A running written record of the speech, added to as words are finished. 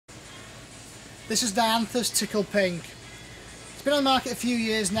This is Dianthus Tickled Pink. It's been on the market a few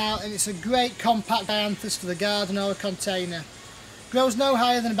years now and it's a great compact Dianthus for the garden or a container. Grows no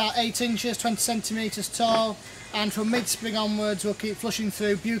higher than about 8 inches, 20 centimetres tall, and from mid-spring onwards we'll keep flushing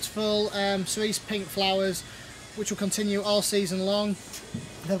through beautiful cerise pink flowers which will continue all season long.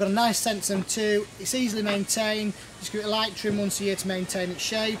 They've got a nice scent to them too. It's easily maintained, just give it a light trim once a year to maintain its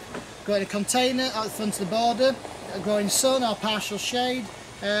shape. Grow in a container out the front of the border, grow in sun or partial shade.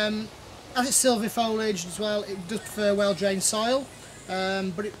 As it's silvery foliage as well, it does prefer well-drained soil,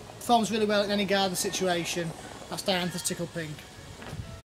 but it performs really well in any garden situation. That's Dianthus Tickled Pink.